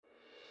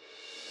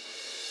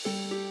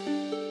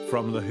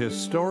From the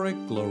historic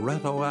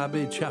Loretto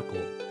Abbey Chapel,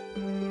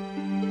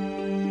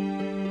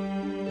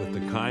 with the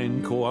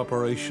kind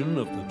cooperation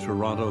of the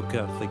Toronto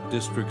Catholic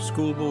District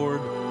School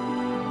Board,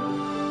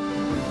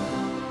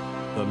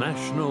 the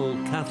National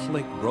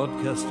Catholic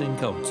Broadcasting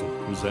Council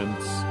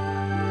presents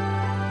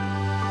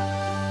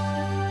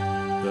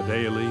the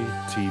Daily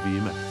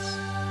TV Mass.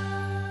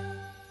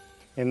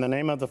 In the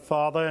name of the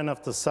Father, and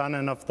of the Son,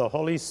 and of the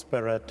Holy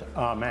Spirit,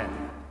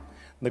 Amen.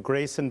 The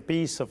grace and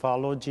peace of our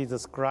Lord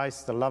Jesus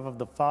Christ, the love of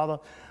the Father,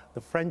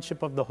 the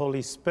friendship of the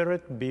Holy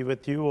Spirit be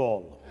with you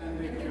all. And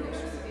with your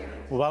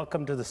spirit.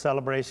 Welcome to the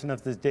celebration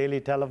of this daily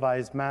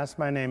televised Mass.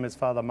 My name is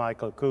Father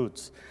Michael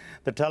Coots.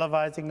 The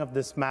televising of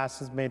this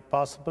Mass is made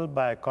possible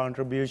by a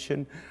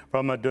contribution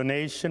from a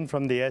donation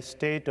from the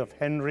estate of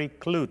Henry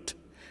Clute.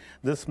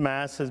 This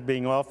Mass is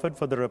being offered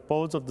for the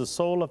repose of the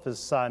soul of his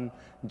son,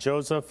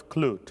 Joseph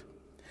Clute.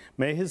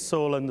 May his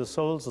soul and the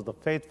souls of the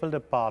faithful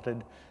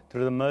departed,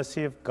 through the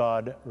mercy of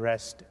God,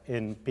 rest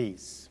in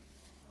peace.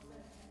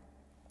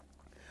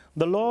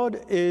 The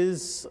Lord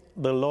is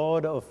the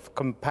Lord of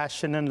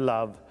compassion and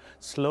love,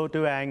 slow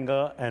to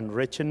anger and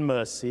rich in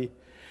mercy.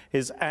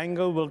 His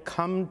anger will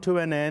come to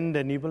an end,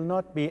 and he will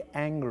not be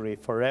angry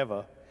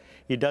forever.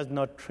 He does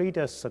not treat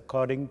us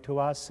according to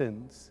our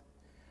sins.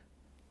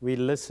 We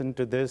listen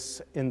to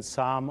this in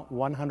Psalm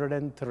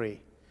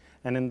 103,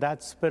 and in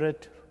that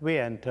spirit we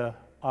enter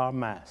our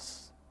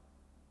Mass.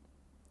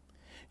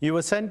 You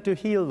were sent to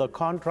heal the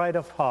contrite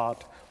of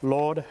heart.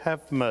 Lord,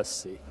 have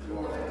mercy.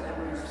 Lord, have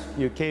mercy.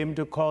 You came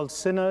to call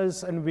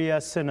sinners, and we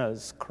are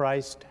sinners.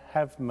 Christ,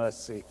 have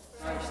mercy.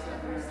 Christ,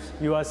 have mercy.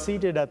 You are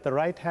seated at the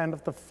right hand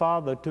of the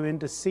Father to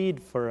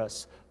intercede for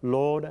us.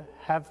 Lord,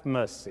 have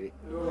mercy.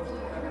 Lord,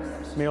 have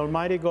mercy. May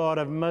Almighty God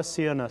have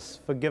mercy on us,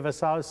 forgive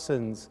us our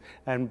sins,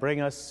 and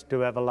bring us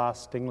to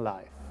everlasting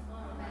life.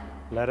 Amen.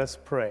 Let us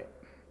pray.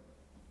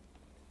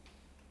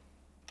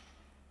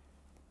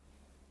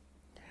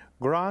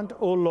 Grant,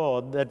 O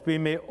Lord, that we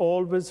may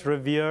always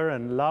revere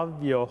and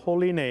love your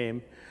holy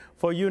name,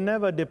 for you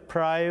never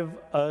deprive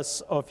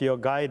us of your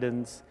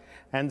guidance,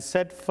 and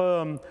set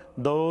firm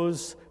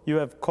those you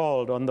have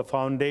called on the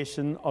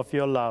foundation of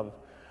your love,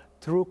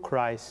 through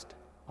Christ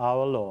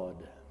our Lord.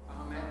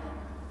 Amen.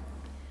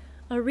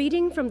 A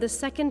reading from the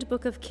second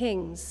book of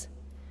Kings.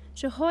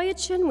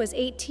 Jehoiachin was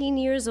 18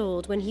 years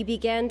old when he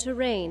began to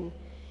reign.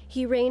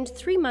 He reigned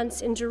 3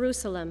 months in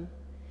Jerusalem.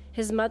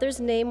 His mother's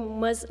name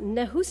was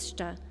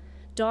Nehushta,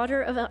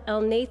 daughter of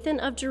Elnathan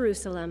of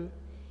Jerusalem.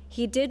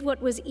 He did what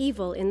was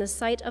evil in the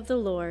sight of the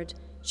Lord,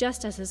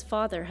 just as his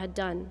father had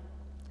done.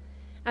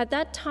 At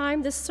that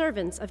time, the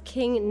servants of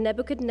King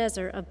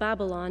Nebuchadnezzar of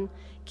Babylon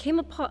came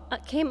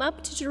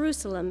up to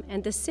Jerusalem,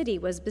 and the city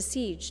was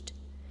besieged.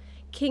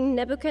 King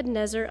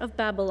Nebuchadnezzar of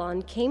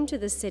Babylon came to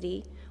the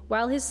city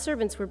while his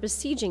servants were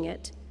besieging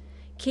it.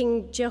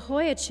 King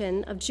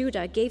Jehoiachin of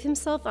Judah gave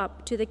himself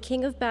up to the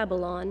king of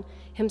Babylon,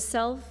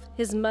 himself,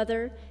 his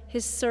mother,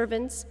 his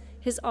servants,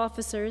 his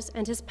officers,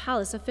 and his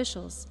palace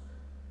officials.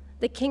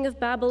 The king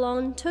of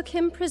Babylon took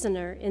him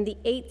prisoner in the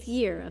 8th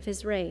year of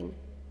his reign.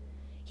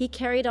 He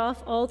carried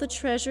off all the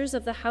treasures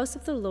of the house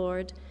of the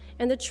Lord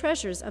and the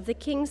treasures of the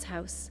king's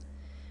house.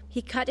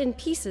 He cut in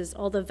pieces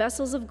all the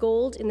vessels of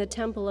gold in the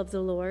temple of the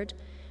Lord,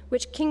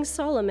 which King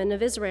Solomon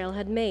of Israel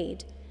had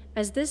made,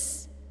 as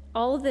the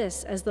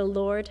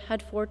Lord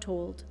had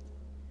foretold.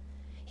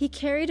 He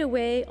carried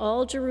away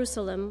all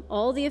Jerusalem,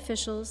 all the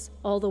officials,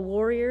 all the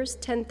warriors,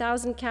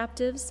 10,000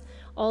 captives,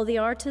 all the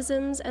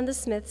artisans and the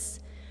smiths.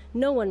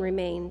 No one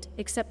remained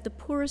except the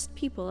poorest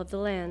people of the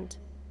land.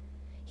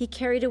 He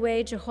carried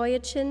away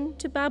Jehoiachin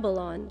to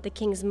Babylon, the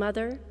king's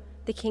mother,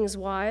 the king's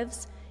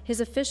wives,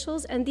 his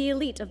officials, and the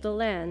elite of the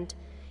land.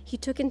 He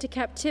took into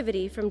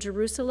captivity from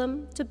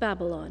Jerusalem to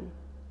Babylon.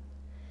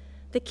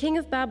 The king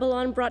of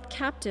Babylon brought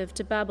captive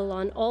to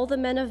Babylon all the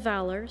men of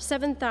valor,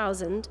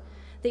 7,000,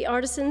 the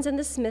artisans and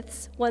the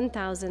smiths,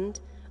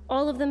 1,000,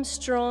 all of them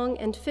strong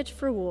and fit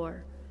for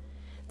war.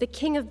 The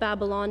king of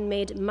Babylon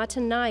made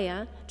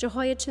Mattaniah,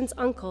 Jehoiachin's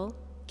uncle,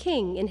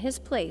 king in his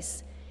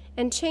place,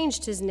 and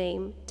changed his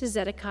name to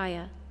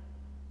Zedekiah.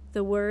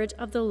 The word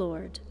of the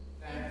Lord.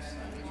 Thanks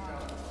be to God.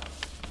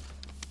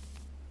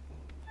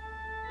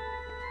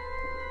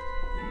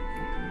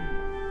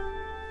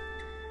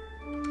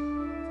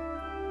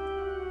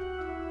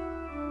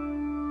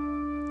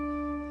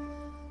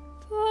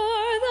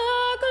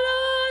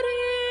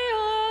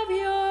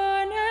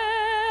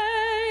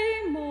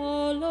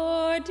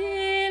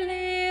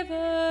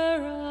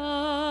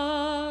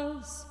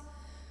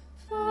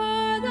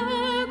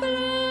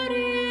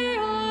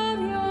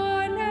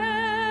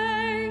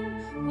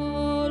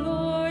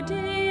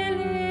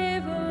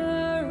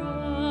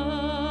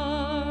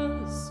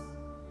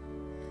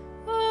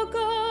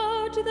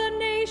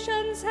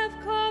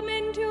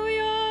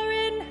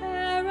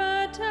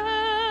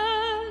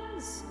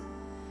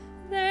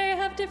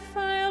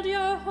 Defiled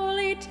your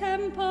holy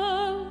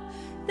temple,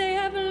 they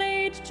have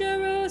laid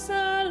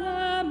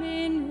Jerusalem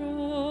in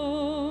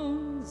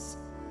ruins.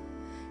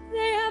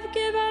 They have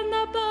given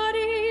the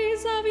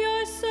bodies of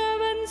your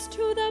servants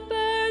to the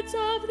birds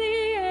of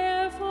the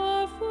air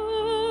for food.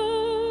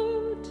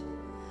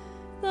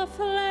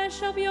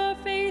 of your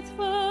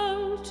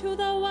faithful to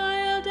the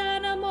wild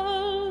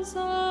animals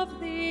of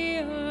the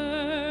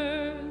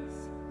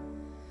earth.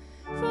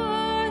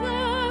 For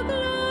the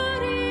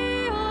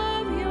glory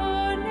of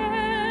your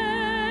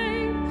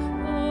name,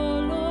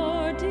 O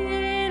Lord,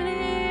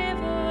 deliver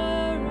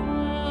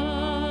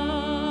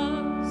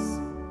us.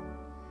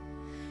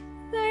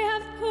 They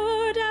have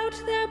poured out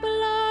their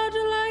blood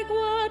like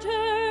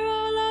water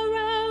all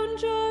around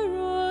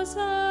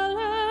Jerusalem,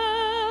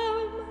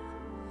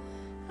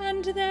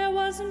 and there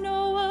was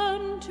no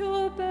one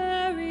to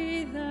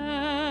bury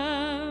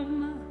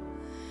them.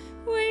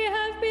 We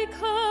have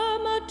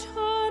become a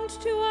taunt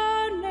to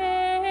our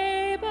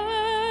neighbors,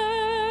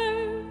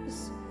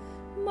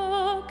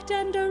 mocked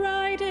and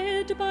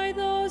derided by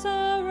those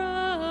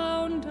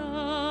around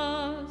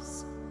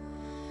us.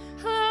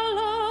 How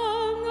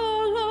long,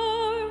 O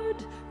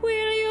Lord,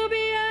 will you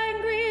be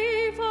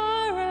angry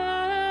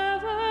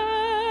forever?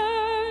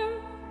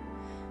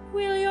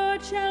 Will your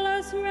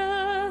jealous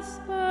wrath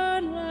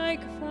burn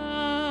like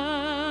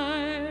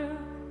fire?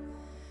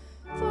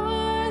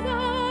 For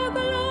the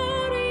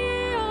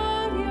glory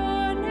of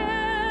your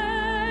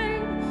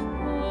name,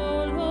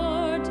 O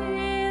Lord,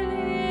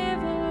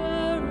 deliver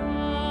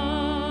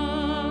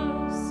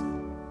us.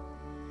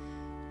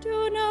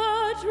 Do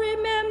not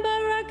remember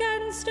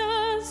against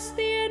us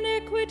the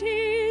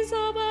iniquities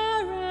of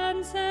our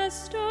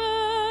ancestors.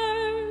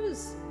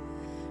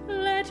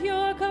 Let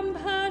your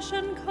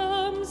compassion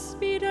come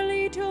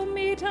speedily to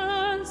meet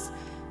us,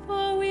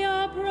 for we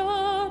are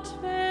brought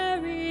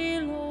very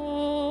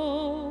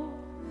low.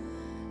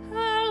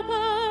 Help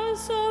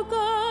us, O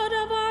God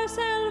of our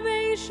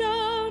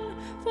salvation,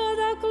 for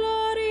the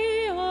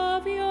glory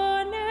of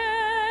your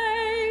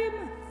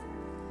name.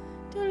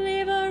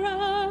 Deliver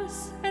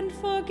us and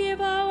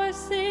forgive our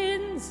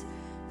sins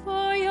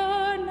for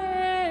your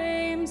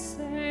name's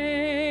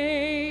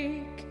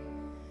sake.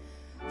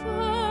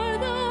 For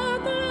the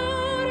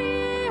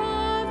glory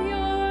of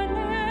your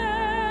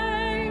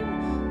name,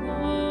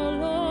 O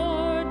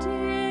Lord,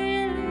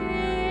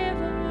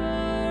 deliver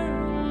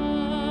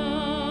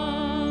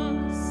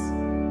us.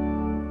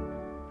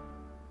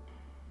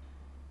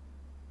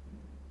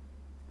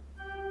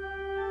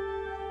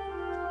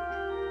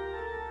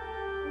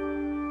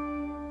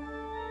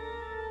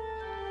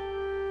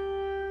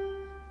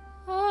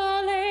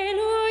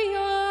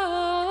 Alleluia,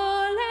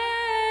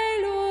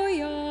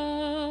 alleluia,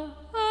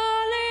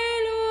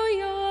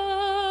 alleluia,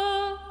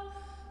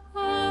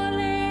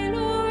 alleluia,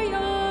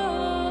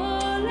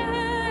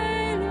 alleluia,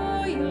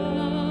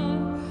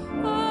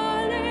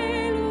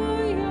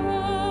 alleluia.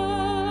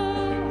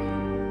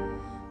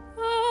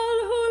 All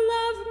who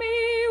love me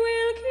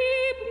will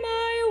keep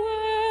my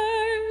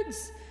words,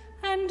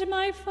 and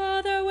my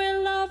Father will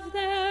love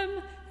them,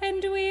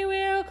 and we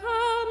will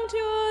come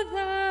to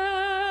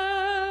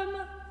them.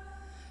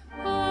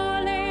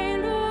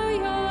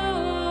 Alleluia,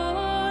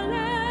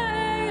 alleluia,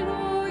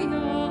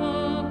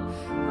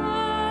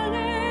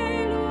 alleluia.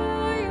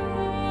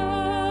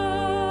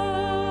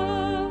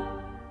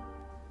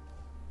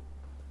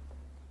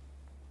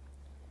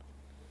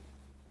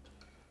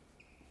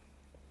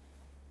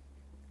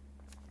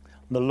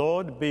 The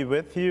Lord be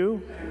with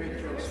you.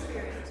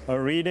 A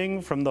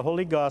reading from the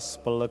Holy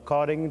Gospel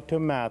according to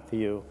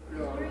Matthew.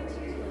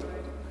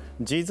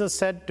 Jesus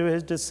said to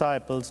his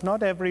disciples,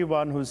 "Not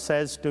everyone who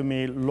says to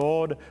me,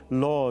 'Lord,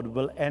 Lord,'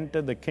 will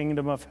enter the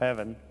kingdom of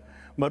heaven,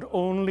 but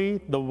only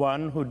the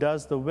one who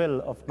does the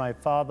will of my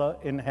Father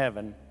in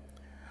heaven.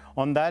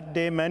 On that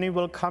day many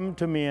will come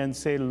to me and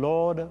say,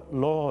 'Lord,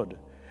 Lord,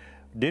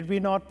 did we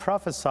not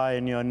prophesy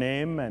in your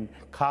name and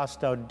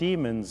cast out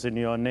demons in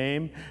your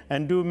name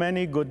and do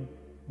many good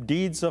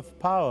deeds of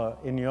power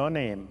in your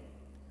name?'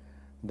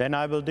 Then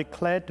I will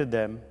declare to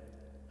them,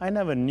 'I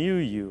never knew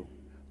you.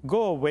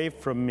 Go away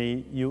from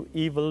me, you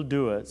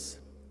evildoers.'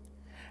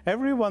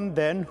 Everyone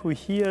then who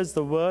hears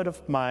the word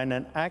of mine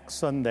and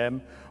acts on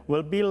them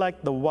will be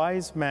like the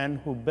wise man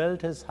who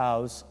built his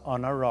house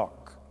on a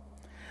rock.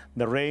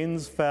 The rain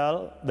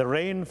fell,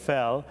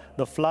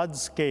 the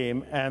floods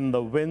came, and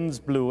the winds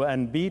blew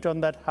and beat on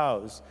that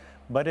house,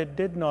 but it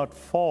did not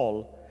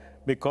fall,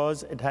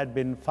 because it had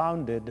been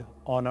founded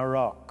on a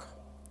rock.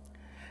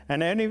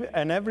 And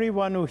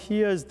everyone who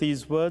hears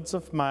these words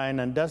of mine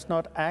and does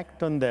not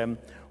act on them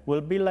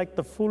will be like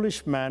the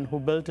foolish man who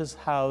built his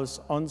house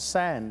on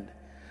sand.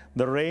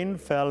 The rain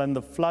fell and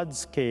the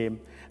floods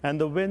came,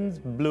 and the winds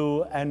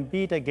blew and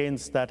beat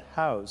against that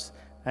house,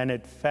 and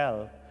it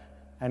fell,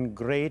 and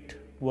great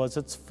was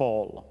its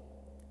fall."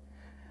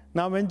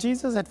 Now when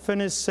Jesus had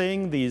finished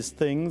saying these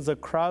things, the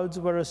crowds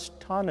were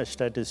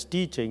astonished at his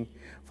teaching,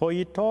 for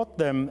he taught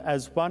them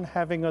as one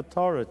having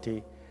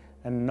authority,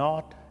 and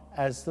not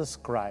as the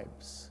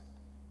scribes.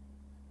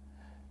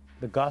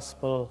 The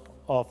Gospel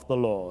of the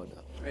Lord.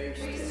 Praise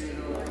to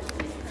you, Lord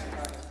Jesus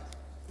Christ.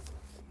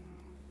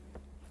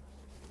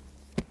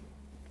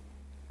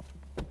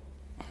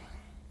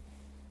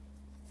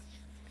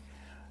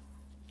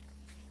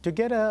 To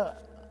get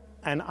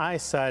an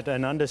eyesight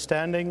and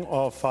understanding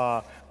of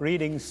our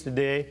readings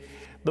today,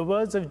 the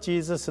words of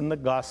Jesus in the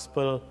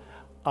Gospel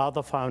are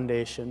the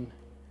foundation.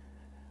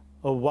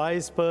 A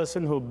wise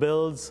person who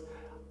builds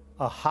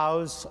a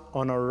house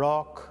on a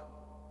rock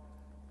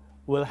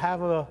will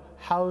have a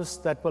house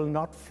that will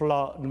not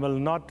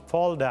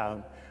fall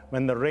down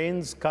when the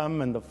rains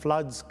come and the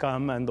floods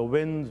come and the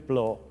winds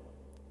blow.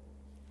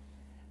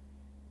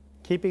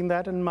 Keeping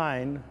that in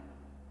mind,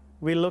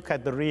 we look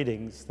at the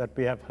readings that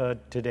we have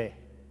heard today.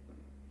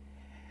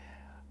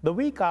 The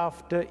week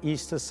after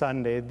Easter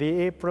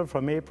Sunday,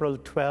 from April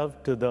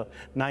 12th to the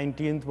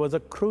 19th, was a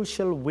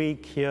crucial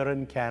week here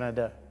in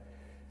Canada,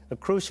 a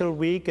crucial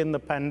week in the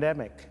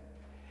pandemic.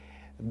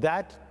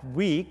 That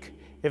week,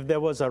 if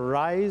there was a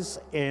rise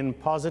in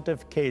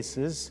positive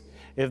cases,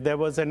 if there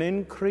was an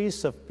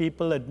increase of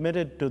people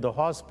admitted to the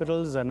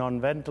hospitals and on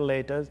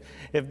ventilators,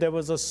 if there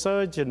was a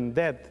surge in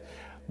death,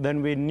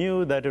 then we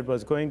knew that it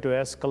was going to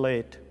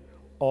escalate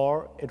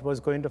or it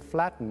was going to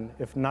flatten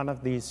if none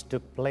of these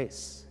took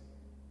place.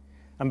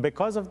 And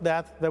because of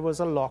that, there was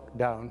a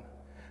lockdown.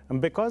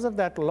 And because of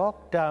that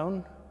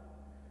lockdown,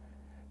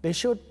 they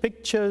showed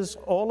pictures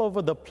all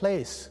over the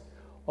place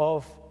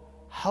of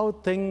how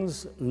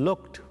things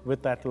looked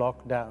with that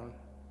lockdown.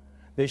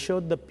 They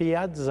showed the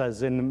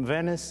piazzas in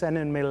Venice and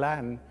in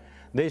Milan.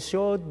 They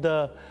showed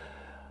the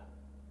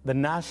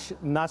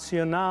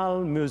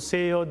Nacional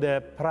Museo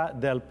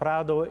del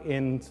Prado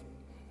in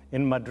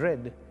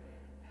Madrid.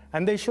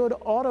 And they showed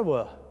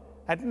Ottawa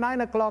at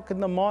 9 o'clock in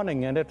the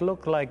morning, and it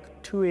looked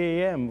like 2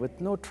 a.m. with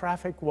no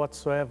traffic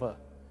whatsoever.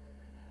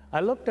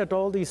 I looked at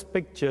all these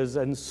pictures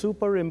and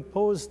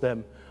superimposed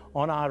them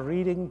on our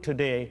reading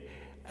today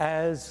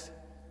as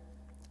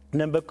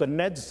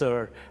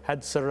Nebuchadnezzar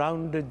had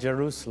surrounded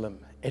Jerusalem.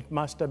 It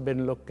must have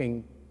been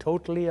looking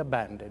totally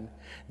abandoned.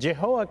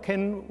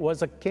 Jehoiakim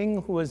was a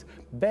king who was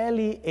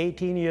barely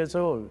 18 years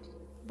old,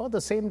 about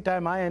the same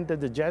time I entered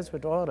the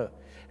Jesuit order.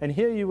 And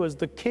here he was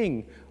the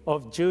king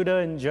of Judah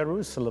and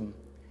Jerusalem.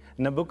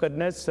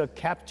 Nebuchadnezzar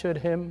captured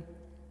him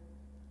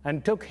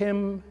and took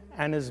him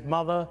and his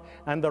mother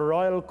and the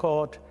royal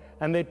court,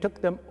 and they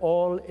took them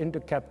all into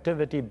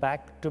captivity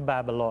back to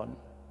Babylon.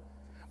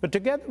 But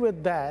together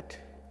with that,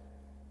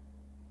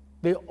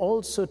 they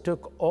also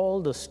took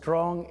all the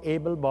strong,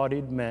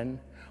 able-bodied men,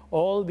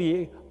 all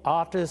the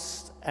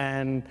artists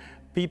and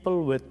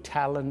people with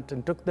talent,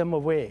 and took them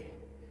away.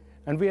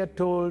 And we are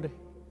told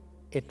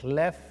he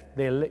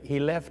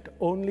left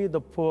only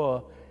the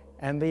poor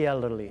and the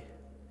elderly,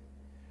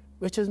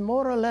 which is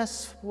more or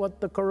less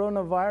what the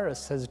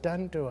coronavirus has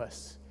done to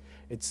us.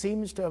 It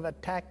seems to have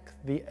attacked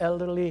the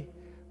elderly,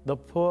 the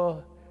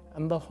poor,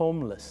 and the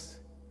homeless.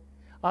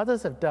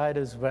 Others have died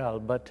as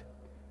well,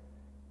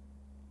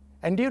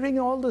 and during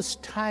all this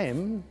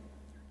time,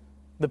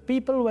 the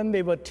people, when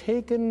they were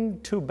taken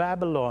to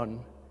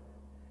Babylon,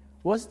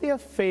 was their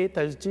faith,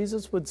 as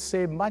Jesus would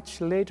say much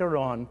later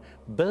on,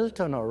 built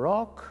on a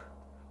rock,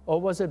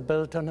 or was it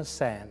built on a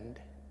sand?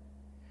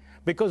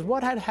 Because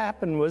what had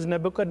happened was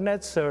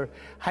Nebuchadnezzar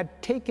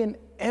had taken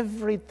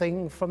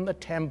everything from the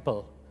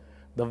temple,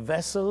 the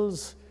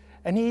vessels,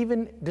 and he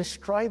even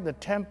destroyed the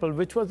temple,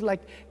 which was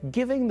like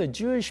giving the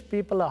Jewish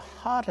people a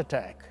heart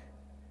attack.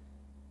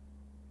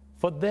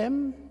 For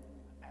them,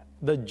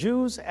 the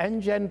Jews and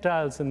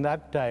Gentiles in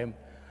that time,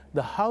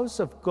 the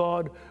house of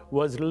God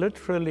was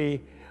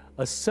literally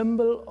a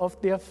symbol of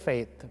their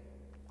faith.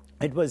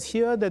 It was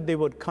here that they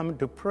would come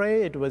to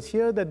pray. It was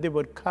here that they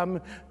would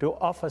come to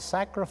offer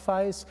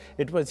sacrifice.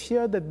 It was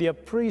here that their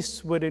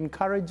priests would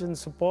encourage and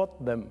support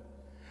them.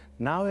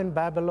 Now in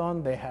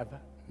Babylon, they have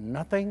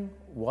nothing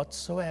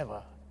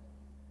whatsoever.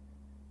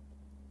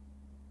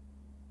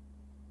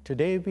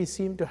 Today, we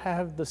seem to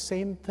have the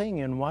same thing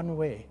in one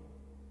way.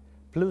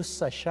 Plus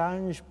ça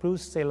change,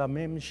 plus c'est la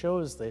même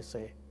chose, they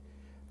say.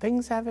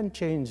 Things haven't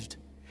changed.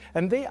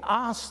 And they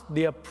asked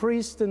their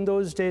priest in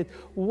those days,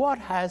 what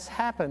has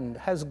happened?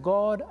 Has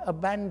God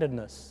abandoned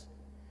us?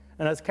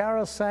 And as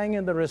Carol sang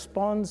in the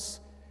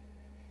response,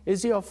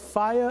 is your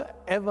fire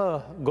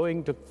ever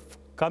going to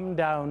come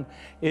down?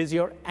 Is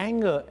your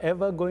anger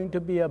ever going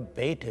to be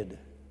abated?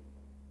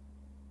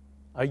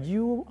 Are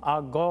you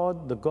our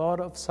God, the God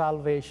of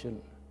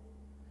salvation?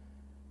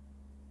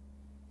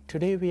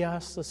 Today we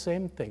ask the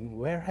same thing.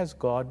 Where has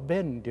God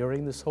been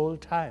during this whole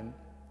time?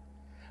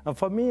 And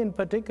for me in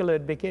particular,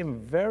 it became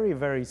very,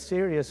 very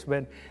serious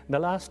when the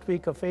last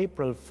week of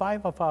April,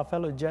 5 of our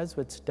fellow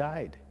Jesuits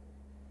died.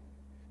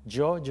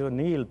 George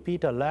O'Neill,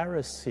 Peter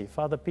Laracy,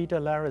 Father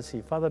Peter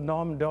Laracy, Father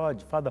Norm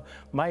Dodge, Father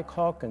Mike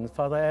Hawkins,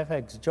 Father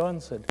F.X.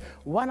 Johnson,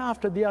 one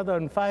after the other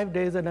in 5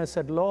 days, and I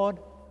said, Lord,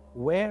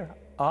 where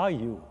are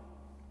you?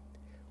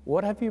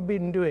 What have you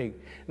been doing?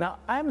 Now,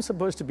 I'm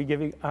supposed to be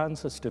giving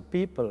answers to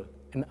people,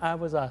 and I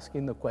was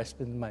asking the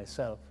question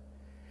myself.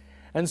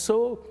 And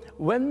so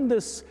when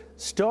this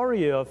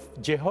story of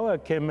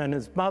Jehoiakim and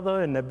his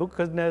mother and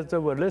Nebuchadnezzar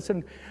were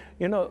listened,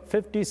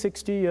 50,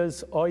 60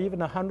 years or even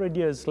 100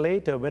 years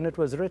later, when it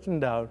was written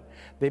down,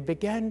 they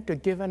began to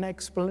give an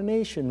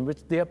explanation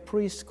which their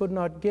priests could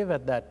not give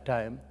at that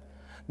time.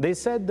 They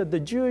said that the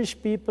Jewish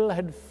people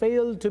had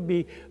failed to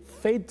be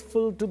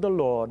faithful to the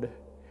Lord.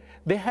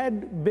 They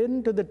had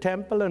been to the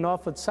temple and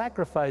offered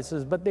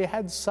sacrifices, but they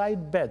had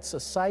side bets, a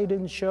side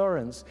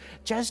insurance.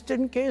 Just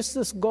in case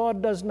this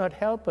God does not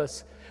help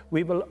us,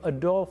 we will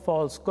adore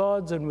false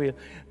gods, and we'll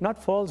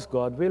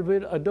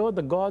adore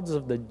the gods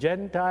of the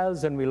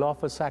Gentiles, and we'll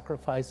offer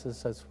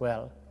sacrifices as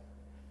well.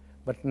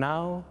 But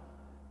now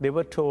they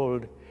were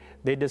told,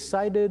 they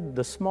decided,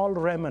 the small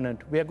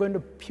remnant, we are going to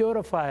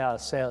purify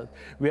ourselves.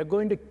 We are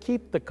going to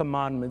keep the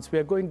commandments. We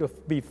are going to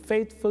be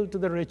faithful to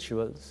the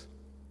rituals.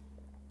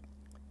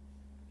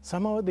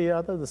 Somehow or the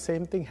other, the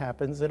same thing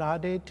happens in our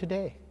day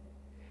today.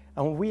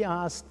 And we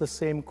ask the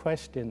same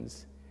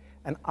questions.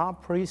 And our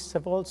priests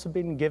have also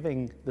been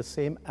giving the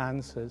same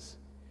answers.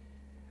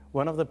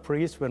 One of the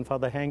priests, when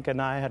Father Hank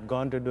and I had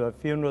gone to do a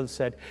funeral,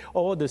 said,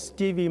 "Oh, this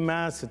TV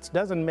Mass, it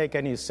doesn't make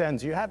any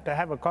sense. You have to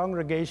have a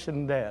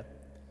congregation there."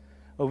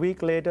 A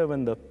week later,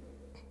 when the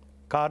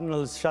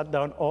cardinals shut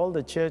down all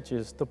the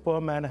churches, the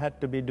poor man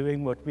had to be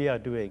doing what we are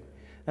doing.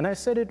 And I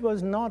said it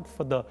was not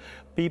for the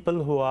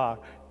people who are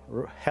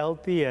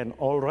healthy and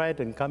all right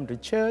and come to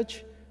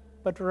church,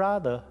 but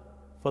rather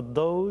for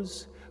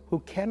those who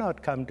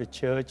cannot come to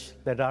church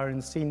that are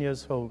in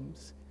seniors'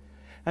 homes.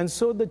 And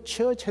so the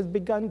church has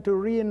begun to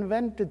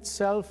reinvent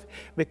itself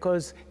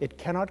because it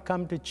cannot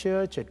come to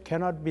church, it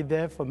cannot be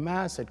there for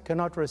Mass, it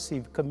cannot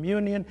receive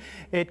communion,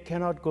 it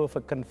cannot go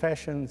for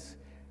confessions.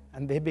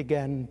 And they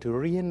began to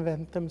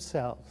reinvent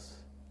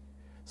themselves.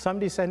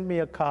 Somebody sent me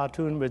a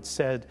cartoon which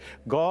said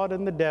God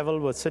and the devil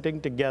were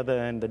sitting together,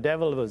 and the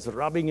devil was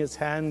rubbing his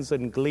hands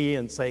in glee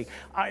and saying,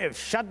 "I have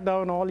shut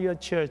down all your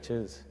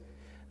churches."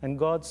 And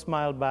God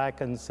smiled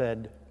back and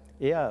said,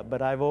 "Yeah,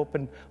 but I've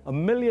opened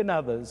 1,000,000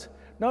 others,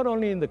 not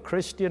only in the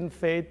Christian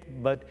faith,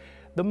 but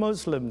the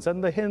Muslims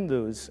and the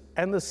Hindus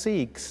and the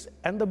Sikhs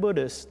and the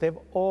Buddhists. They've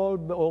all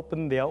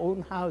opened their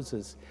own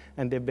houses,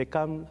 and they've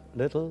become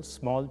little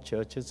small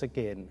churches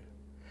again."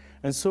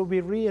 And so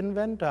we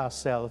reinvent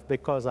ourselves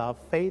because our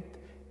faith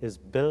is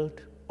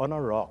built on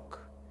a rock,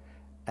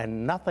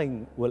 and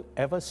nothing will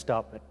ever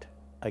stop it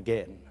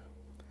again.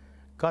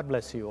 God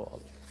bless you all.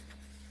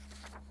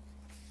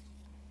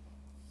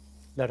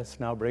 Let us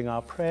now bring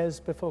our prayers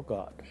before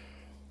God.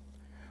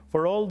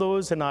 For all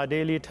those in our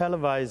daily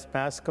televised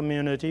Mass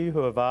community who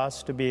have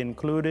asked to be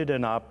included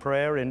in our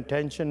prayer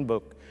intention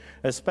book,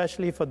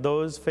 especially for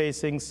those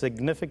facing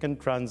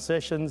significant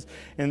transitions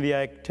in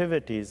their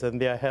activities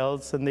and their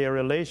health and their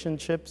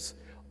relationships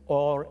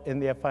or in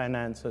their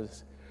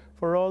finances.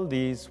 For all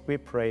these, we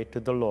pray to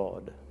the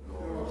Lord.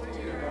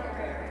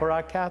 For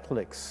our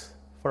Catholics,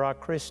 for our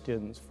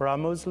Christians, for our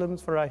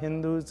Muslims, for our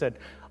Hindus, and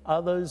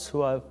others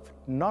who have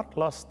not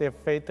lost their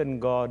faith in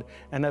God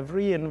and have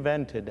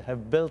reinvented,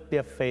 have built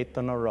their faith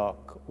on a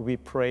rock, we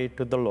pray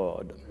to the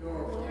Lord.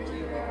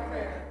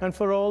 And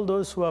for all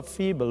those who are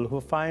feeble,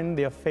 who find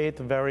their faith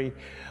very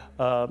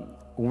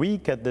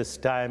weak at this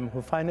time,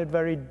 who find it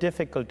very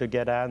difficult to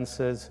get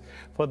answers,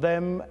 for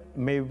them,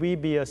 may we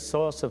be a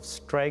source of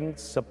strength,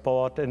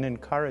 support, and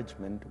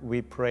encouragement.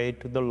 We pray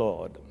to the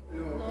Lord.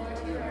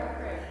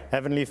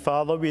 Heavenly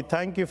Father, we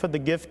thank you for the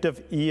gift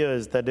of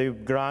ears that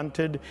you've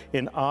granted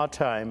in our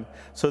time,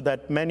 so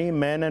that many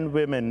men and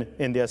women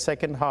in their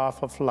second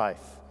half of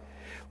life.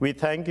 We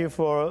thank you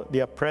for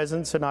their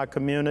presence in our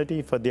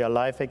community, for their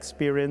life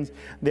experience,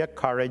 their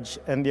courage,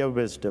 and their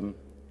wisdom.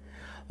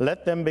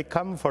 Let them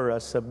become for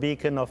us a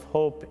beacon of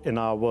hope in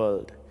our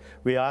world.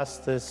 We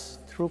ask this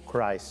through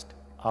Christ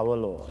our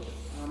Lord.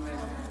 Amen.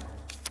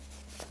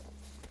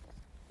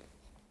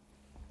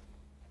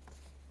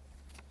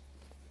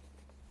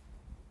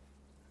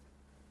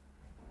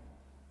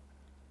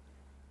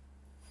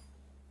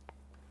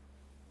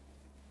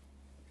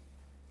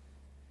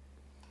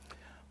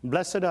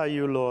 Blessed are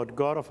you, Lord,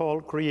 God of all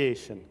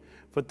creation.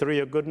 For through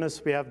your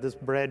goodness we have this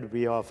bread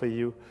we offer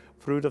you,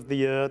 fruit of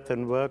the earth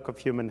and work of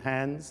human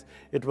hands.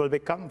 It will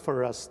become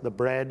for us the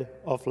bread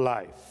of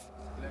life.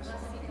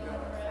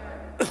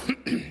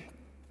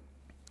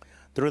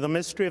 Through the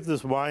mystery of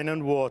this wine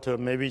and water,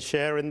 may we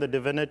share in the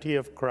divinity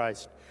of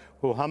Christ,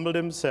 who humbled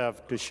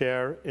himself to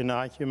share in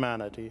our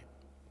humanity.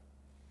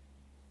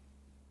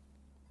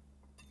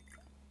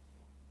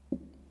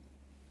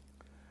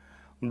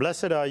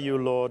 Blessed are you,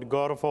 Lord,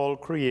 God of all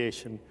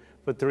creation.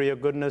 For through your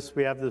goodness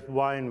we have this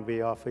wine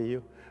we offer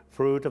you,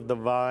 fruit of the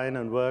vine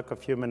and work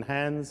of human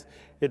hands.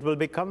 It will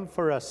become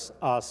for us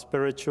our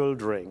spiritual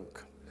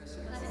drink.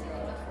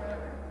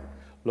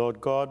 Lord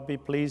God, be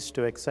pleased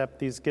to accept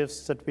these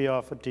gifts that we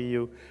offer to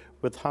you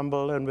with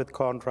humble and with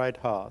contrite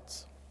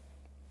hearts.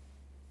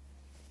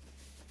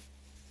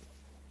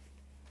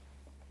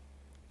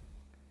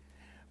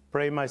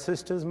 Pray, my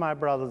sisters, my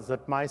brothers,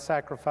 that my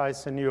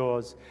sacrifice and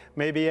yours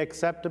may be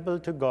acceptable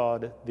to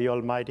God, the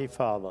Almighty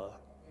Father.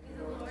 May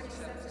the Lord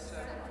accept the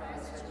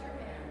sacrifice at your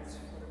hands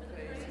for the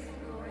praise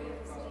and glory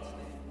of God's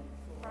name,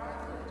 for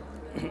our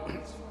good and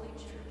God's holy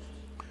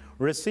church.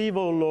 Receive,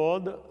 O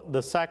Lord,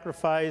 the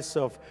sacrifice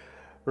of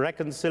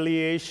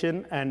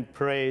reconciliation and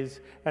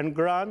praise, and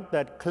grant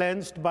that,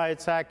 cleansed by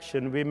its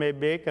action, we may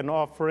make an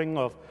offering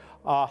of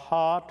our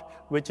heart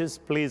which is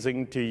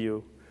pleasing to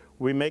you.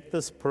 We make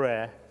this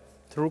prayer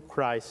through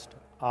Christ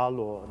our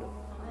Lord.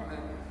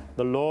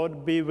 The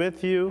Lord be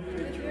with you.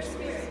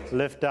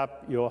 Lift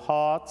up your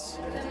hearts.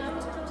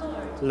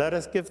 Let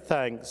us give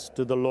thanks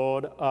to the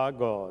Lord our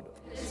God.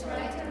 It is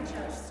right and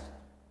just.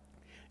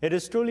 It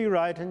is truly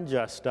right and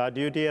just, our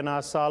duty and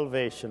our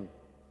salvation,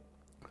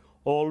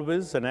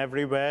 always and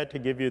everywhere to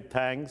give you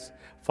thanks,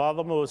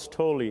 Father most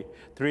holy,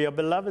 through your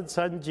beloved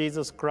Son,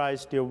 Jesus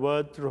Christ, your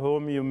word through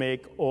whom you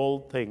make all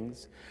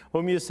things,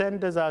 whom you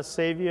sent as our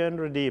Savior and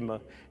Redeemer,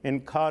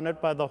 incarnate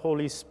by the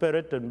Holy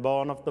Spirit and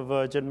born of the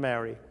Virgin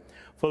Mary.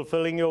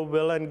 Fulfilling your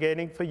will and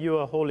gaining for you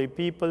a holy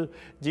people,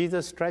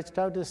 Jesus stretched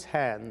out his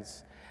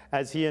hands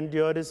as he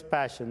endured his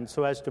passion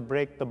so as to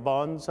break the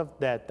bonds of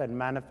death and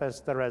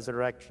manifest the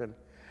resurrection.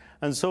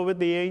 And so with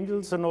the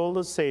angels and all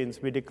the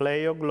saints, we declare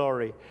your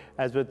glory,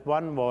 as with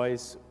one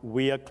voice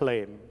we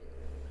acclaim.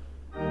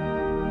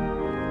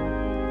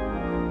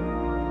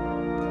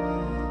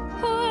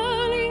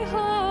 Holy,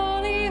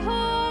 holy,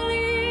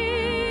 holy,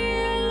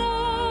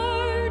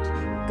 Lord,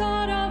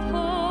 God of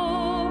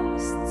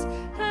hosts,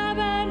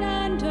 heaven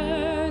and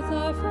earth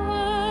are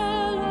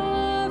full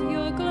of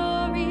your glory.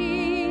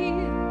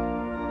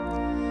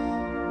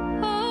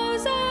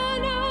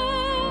 Hosanna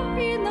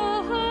in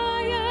the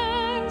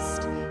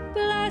highest,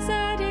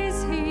 blessed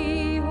is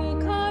he who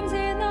comes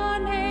in the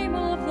name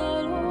of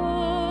the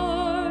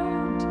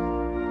Lord.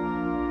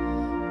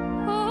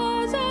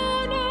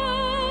 Hosanna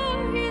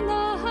in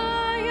the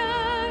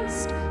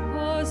highest,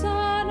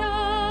 Hosanna,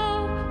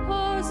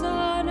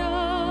 Hosanna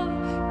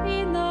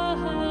in the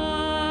highest.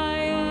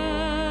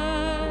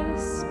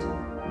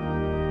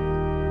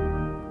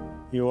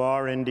 You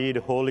are indeed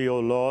holy, O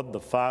Lord, the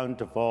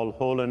fount of all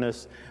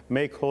holiness.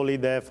 Make holy,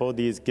 therefore,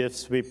 these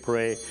gifts, we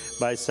pray,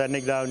 by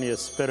sending down your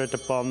Spirit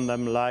upon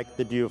them like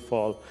the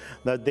dewfall,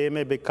 that they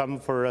may become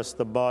for us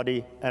the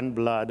body and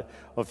blood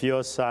of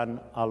your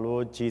Son, our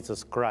Lord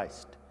Jesus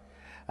Christ.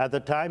 At the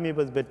time he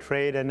was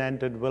betrayed and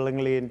entered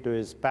willingly into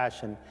his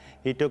passion,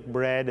 he took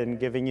bread and,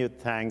 giving you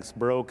thanks,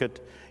 broke it,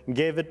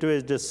 gave it to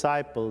his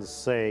disciples,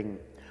 saying,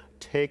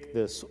 "Take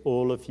this,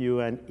 all of you,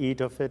 and eat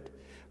of it,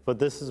 for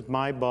this is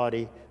my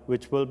body,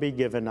 which will be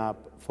given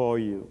up for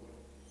you."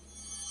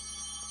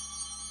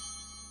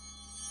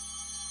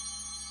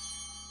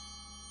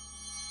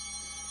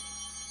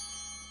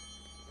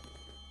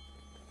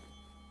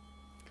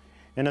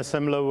 In a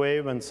similar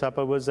way, when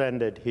supper was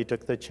ended, he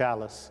took the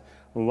chalice.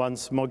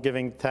 Once more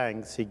giving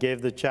thanks, he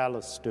gave the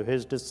chalice to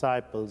his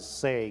disciples,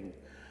 saying,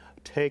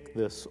 "Take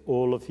this,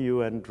 all of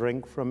you, and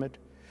drink from it,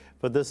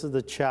 for this is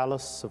the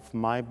chalice of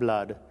my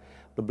blood,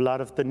 the blood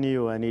of the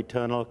new and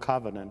eternal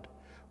covenant,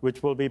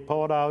 which will be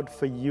poured out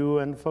for you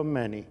and for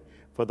many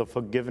for the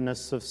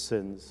forgiveness of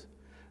sins.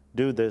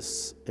 Do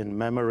this in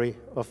memory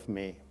of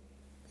me."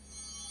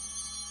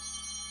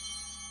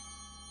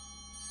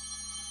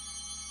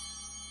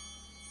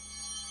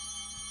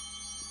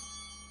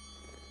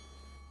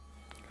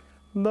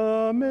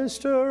 The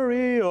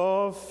mystery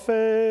of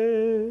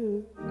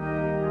faith.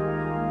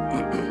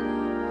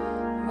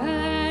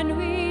 When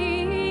we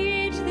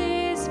eat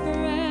this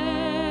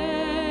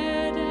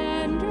bread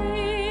and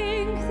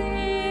drink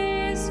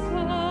this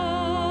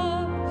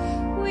cup,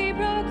 we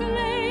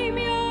proclaim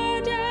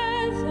your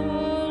death,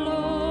 O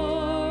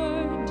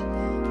Lord,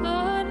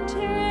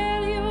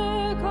 until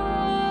you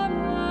come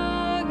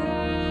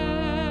again.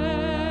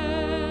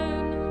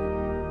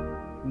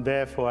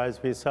 Therefore,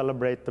 as we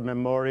celebrate the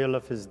memorial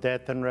of his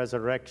death and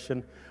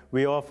resurrection,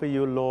 we offer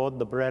you, Lord,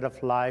 the bread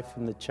of life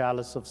and the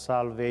chalice of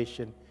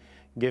salvation,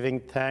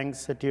 giving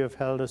thanks that you have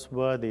held us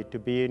worthy to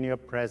be in your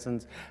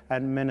presence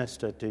and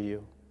minister to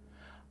you.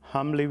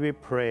 Humbly we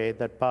pray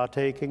that,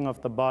 partaking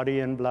of the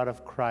body and blood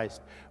of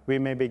Christ, we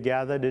may be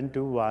gathered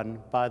into one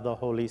by the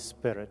Holy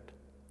Spirit.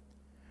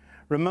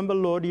 Remember,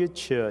 Lord, your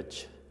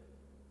church,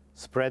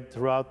 spread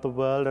throughout the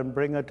world, and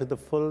bring her to the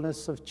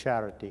fullness of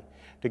charity,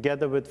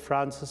 together with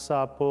Francis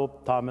our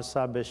Pope, Thomas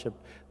our Bishop,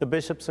 the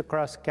bishops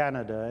across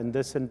Canada, and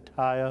this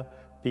entire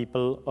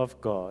people of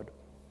God.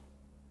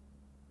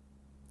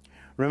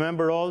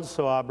 Remember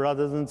also our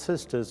brothers and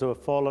sisters who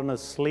have fallen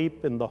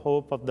asleep in the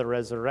hope of the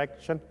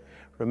resurrection.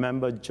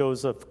 Remember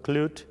Joseph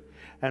Clute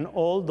and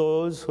all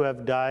those who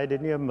have died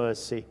in your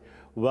mercy.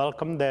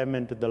 Welcome them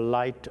into the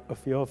light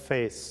of your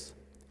face.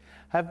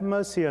 Have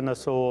mercy on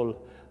us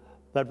all,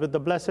 that with the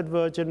Blessed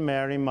Virgin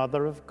Mary,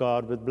 Mother of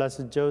God, with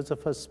Blessed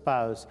Joseph, her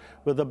spouse,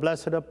 with the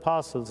blessed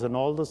apostles and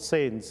all the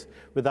saints,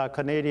 with our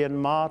Canadian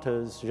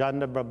martyrs, Jean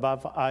de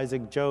Brebeuf,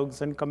 Isaac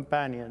Jogues, and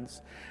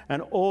companions,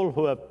 and all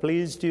who have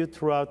pleased you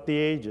throughout the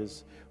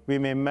ages, we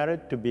may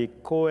merit to be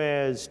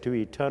co-heirs to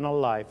eternal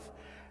life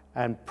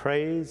and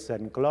praise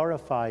and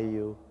glorify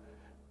you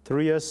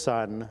through your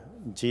Son,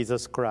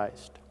 Jesus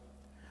Christ.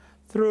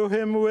 Through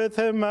him, with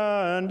him,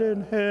 and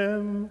in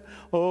him,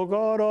 O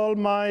God,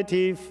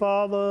 Almighty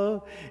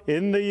Father,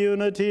 in the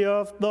unity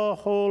of the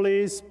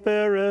Holy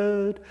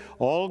Spirit,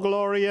 all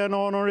glory and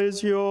honor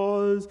is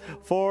yours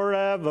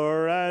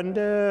forever and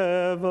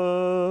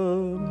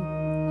ever.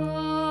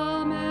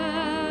 Amen.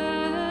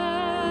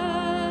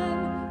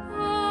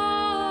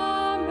 Amen.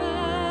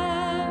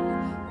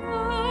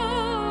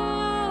 Amen.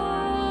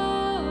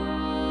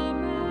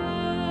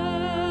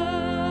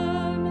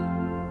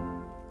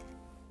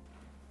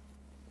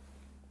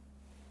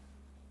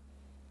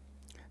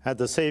 At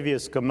the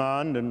Savior's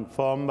command,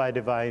 informed by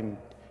divine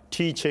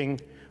teaching,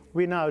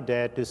 we now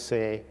dare to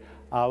say,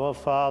 Our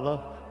Father,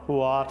 who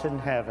art in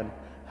heaven,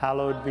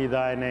 hallowed be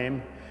thy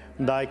name.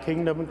 Thy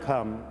kingdom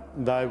come,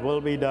 thy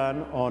will be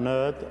done on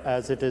earth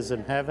as it is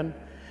in heaven.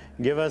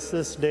 Give us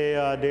this day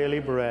our daily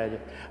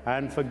bread,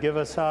 and forgive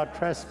us our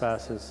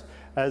trespasses,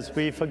 as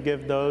we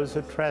forgive those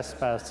who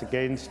trespass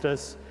against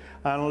us.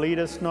 And lead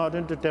us not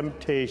into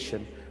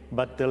temptation,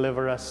 but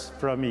deliver us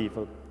from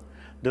evil.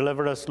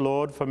 Deliver us,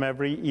 Lord, from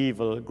every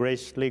evil.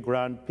 Graciously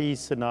grant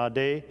peace in our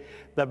day,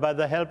 that by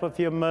the help of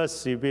your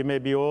mercy we may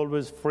be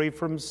always free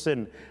from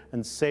sin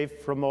and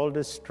safe from all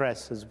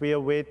distress, as we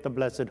await the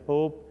blessed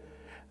hope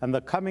and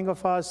the coming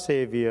of our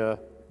Savior,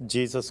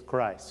 Jesus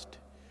Christ.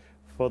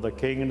 For the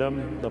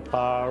kingdom, the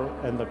power,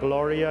 and the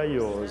glory are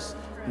yours,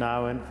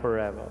 now and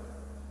forever.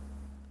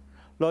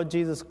 Lord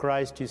Jesus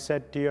Christ, you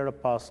said to your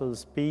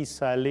apostles,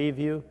 Peace I leave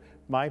you,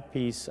 my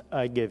peace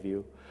I give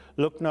you.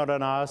 Look not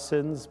on our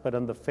sins, but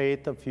on the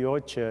faith of your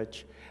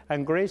church,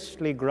 and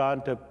graciously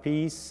grant her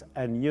peace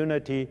and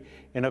unity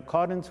in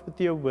accordance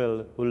with your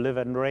will, who live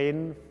and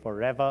reign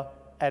forever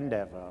and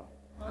ever.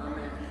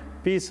 Amen.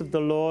 Peace of the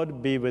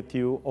Lord be with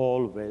you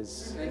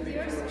always. And with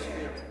your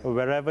spirit.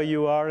 Wherever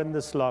you are in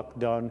this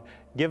lockdown,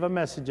 give a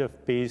message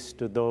of peace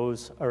to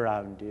those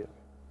around you.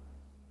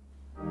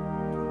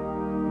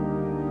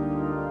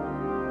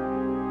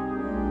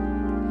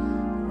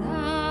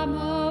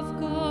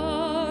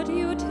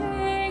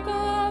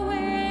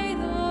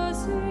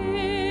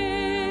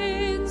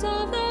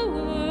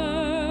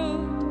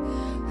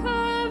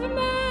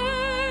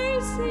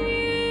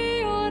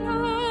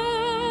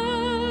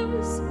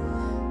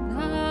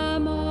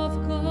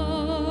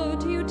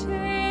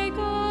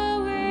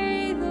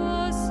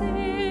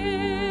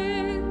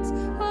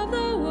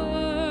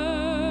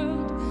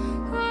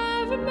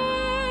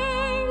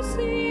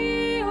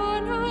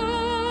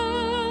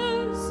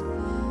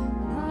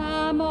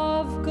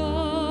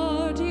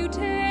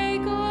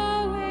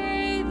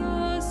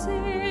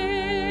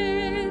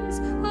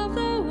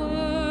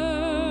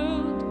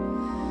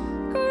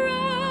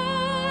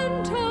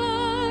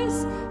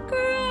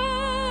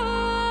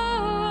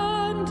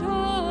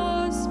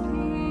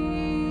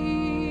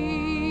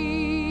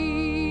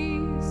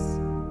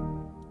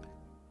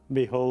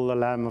 Behold the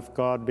Lamb of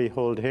God,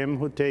 behold him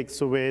who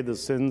takes away the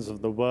sins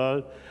of the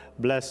world.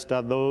 Blessed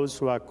are those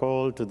who are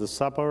called to the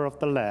supper of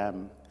the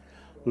Lamb.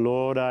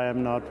 Lord, I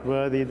am not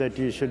worthy that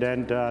you should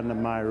enter under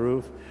my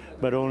roof,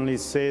 but only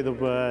say the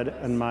word,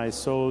 and my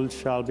soul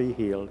shall be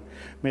healed.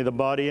 May the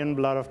body and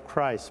blood of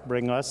Christ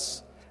bring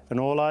us and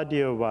all our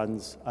dear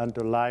ones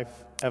unto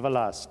life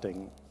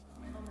everlasting.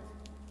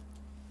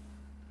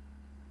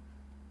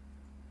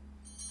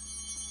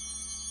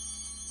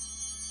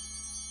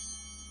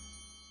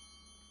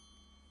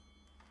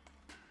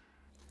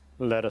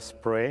 Let us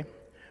pray.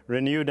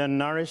 Renewed and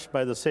nourished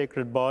by the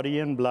sacred body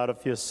and blood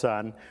of your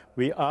Son,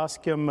 we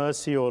ask your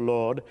mercy, O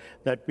Lord,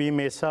 that we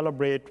may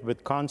celebrate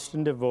with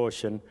constant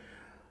devotion,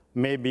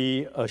 may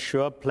be a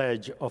sure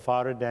pledge of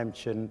our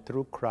redemption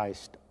through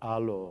Christ our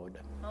Lord.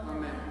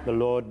 Amen. The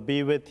Lord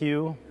be with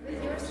you.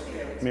 With your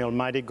spirit. May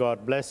Almighty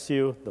God bless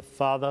you, the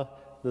Father,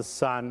 the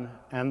Son,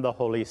 and the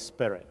Holy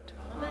Spirit.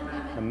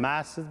 Amen. The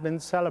Mass has been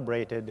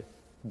celebrated.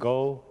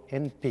 Go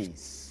in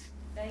peace.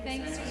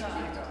 Thanks to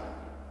God.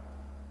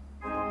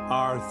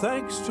 Our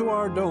thanks to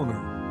our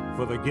donor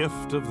for the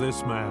gift of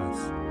this Mass.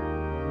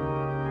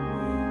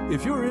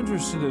 If you're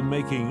interested in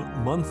making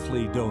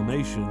monthly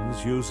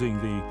donations using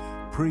the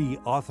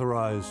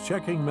pre-authorized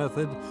checking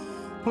method,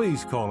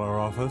 please call our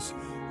office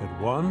at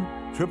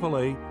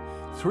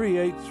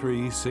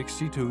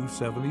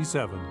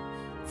 1-888-383-6277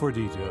 for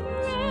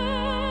details.